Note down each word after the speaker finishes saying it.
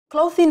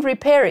Clothing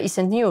repair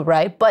isn't new,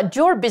 right? But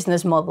your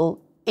business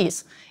model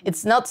is.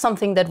 It's not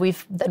something that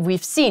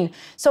we've seen.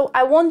 So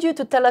I want you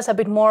to tell us a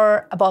bit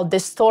more about the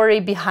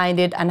story behind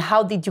it and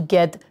how did you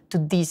get to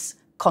this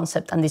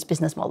concept and this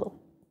business model?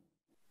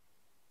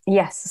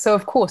 Yes. So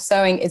of course,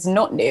 sewing is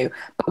not new,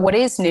 but what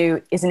is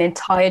new is an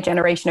entire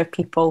generation of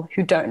people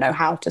who don't know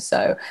how to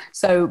sew.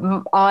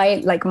 So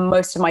I, like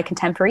most of my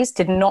contemporaries,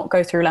 did not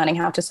go through learning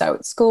how to sew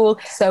at school.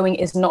 Sewing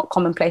is not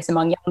commonplace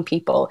among young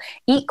people.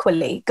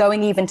 Equally,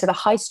 going even to the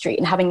high street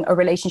and having a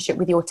relationship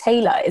with your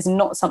tailor is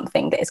not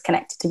something that is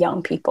connected to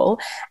young people.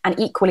 And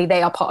equally,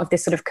 they are part of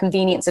this sort of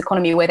convenience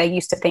economy where they're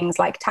used to things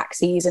like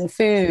taxis and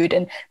food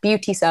and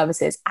beauty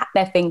services at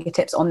their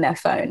fingertips on their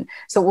phone.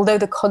 So although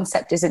the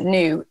concept isn't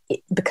new,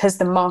 because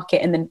the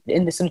market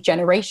and the sort of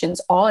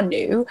generations are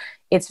new,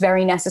 it's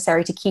very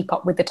necessary to keep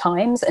up with the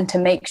times and to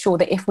make sure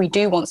that if we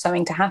do want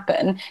sewing to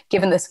happen,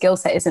 given the skill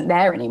set isn't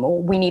there anymore,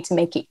 we need to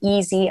make it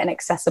easy and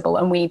accessible,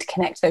 and we need to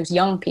connect those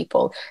young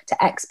people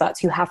to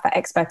experts who have that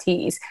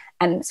expertise.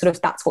 And sort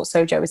of that's what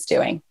Sojo is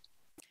doing.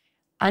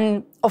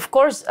 And of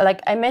course, like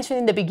I mentioned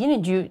in the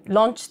beginning, you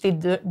launched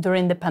it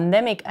during the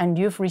pandemic, and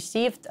we've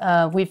seen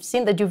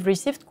that you've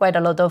received quite a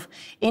lot of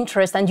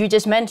interest, and you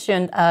just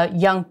mentioned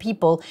young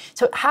people.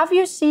 So have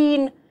you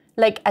seen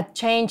like a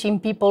change in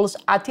people's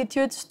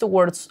attitudes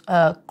towards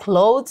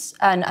clothes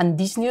and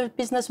these new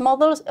business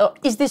models? Or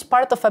is this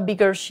part of a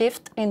bigger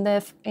shift in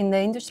the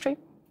industry?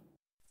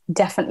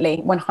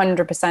 Definitely,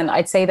 100%.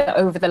 I'd say that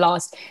over the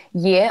last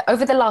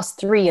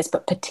 3 years,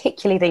 but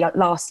particularly the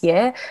last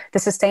year, the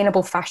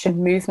sustainable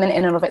fashion movement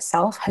in and of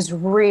itself has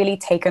really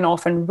taken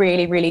off and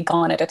really, really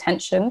garnered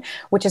attention,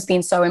 which has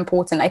been so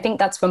important. I think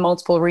that's for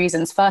multiple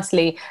reasons.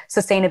 Firstly,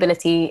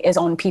 sustainability is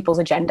on people's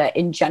agenda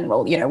in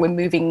general. You know, we're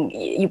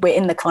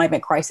in the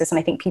climate crisis, and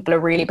I think people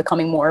are really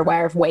becoming more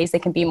aware of ways they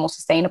can be more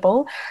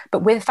sustainable.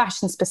 But with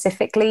fashion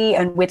specifically,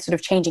 and with sort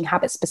of changing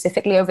habits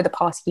specifically over the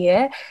past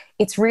year,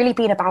 it's really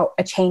been about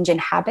a change in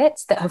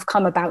habits that have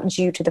come about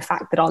due to the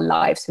fact that our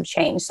lives have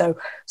changed. So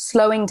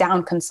slowing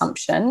down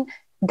consumption,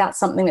 that's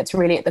something that's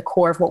really at the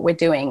core of what we're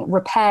doing.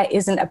 Repair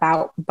isn't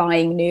about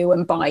buying new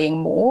and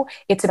buying more.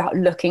 It's about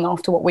looking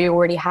after what we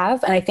already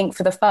have. And I think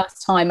for the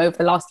first time over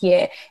the last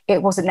year,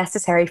 it wasn't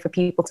necessary for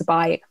people to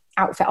buy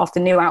outfit after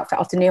new outfit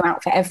after new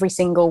outfit every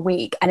single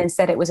week. And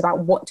instead it was about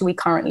what do we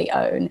currently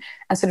own,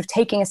 and sort of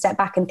taking a step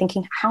back and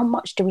thinking, how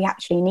much do we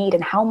actually need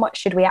and how much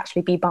should we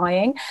actually be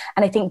buying?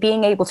 And I think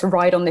being able to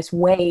ride on this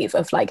wave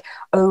of like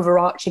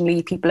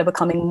overarchingly people are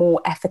becoming more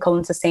ethical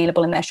and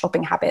sustainable in their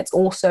shopping habits.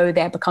 Also,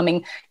 they're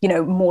becoming, you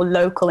know, more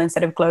local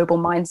instead of global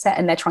mindset,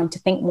 and they're trying to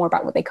think more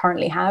about what they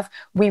currently have.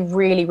 We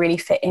really, really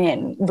fit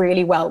in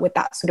really well with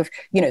that sort of,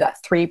 you know,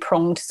 that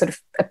three-pronged sort of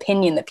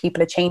opinion that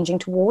people are changing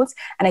towards.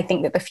 And I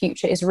think that the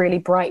future is really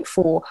bright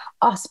for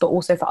us, but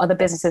also for other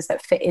businesses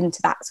that fit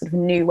into that sort of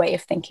new way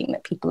of thinking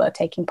that people are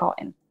taking part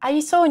in. I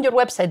saw on your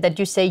website that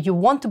you say you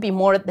want to be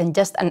more than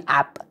just an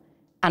app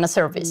and a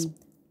service.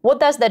 What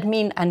does that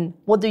mean, and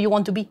what do you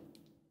want to be?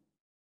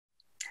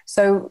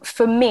 So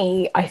for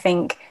me, I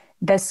think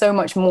there's so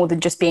much more than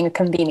just being a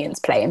convenience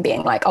play and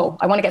being like, oh,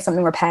 I want to get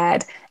something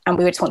repaired, and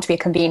we just want to be a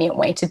convenient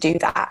way to do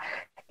that.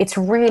 It's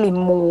really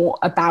more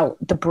about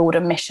the broader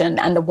mission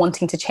and the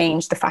wanting to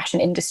change the fashion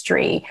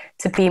industry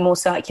to be more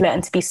circular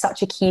and to be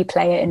such a key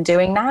player in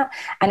doing that.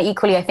 And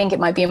equally, I think it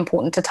might be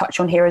important to touch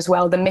on here as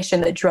well, the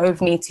mission that drove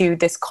me to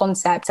this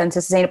concept and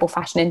to sustainable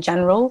fashion in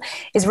general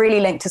is really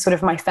linked to sort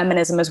of my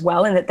feminism as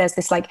well, and that there's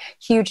this like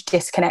huge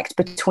disconnect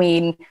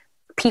between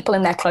people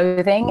in their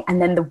clothing and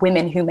then the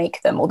women who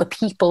make them, or the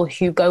people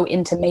who go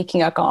into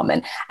making a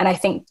garment. And I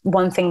think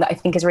one thing that I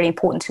think is really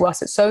important to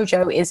us at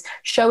Sojo is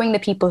showing the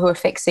people who are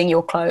fixing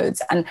your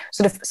clothes and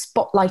sort of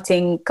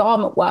spotlighting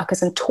garment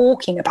workers and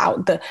talking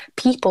about the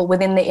people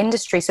within the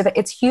industry so that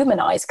it's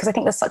humanized, because I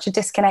think there's such a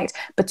disconnect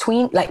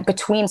between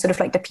sort of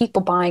like the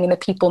people buying and the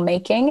people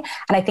making.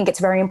 And I think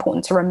it's very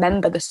important to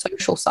remember the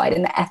social side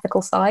and the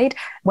ethical side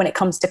when it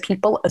comes to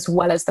people as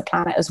well as the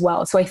planet as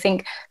well. So I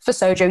think for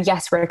Sojo,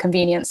 yes, we're a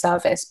convenience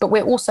service, but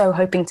we're also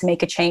hoping to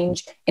make a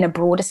change in a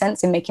broader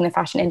sense in making the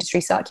fashion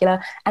industry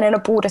circular, and in a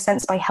broader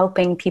sense by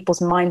helping people's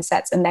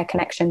mindsets and their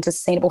connection to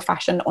sustainable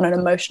fashion on an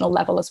emotional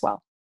level as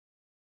well.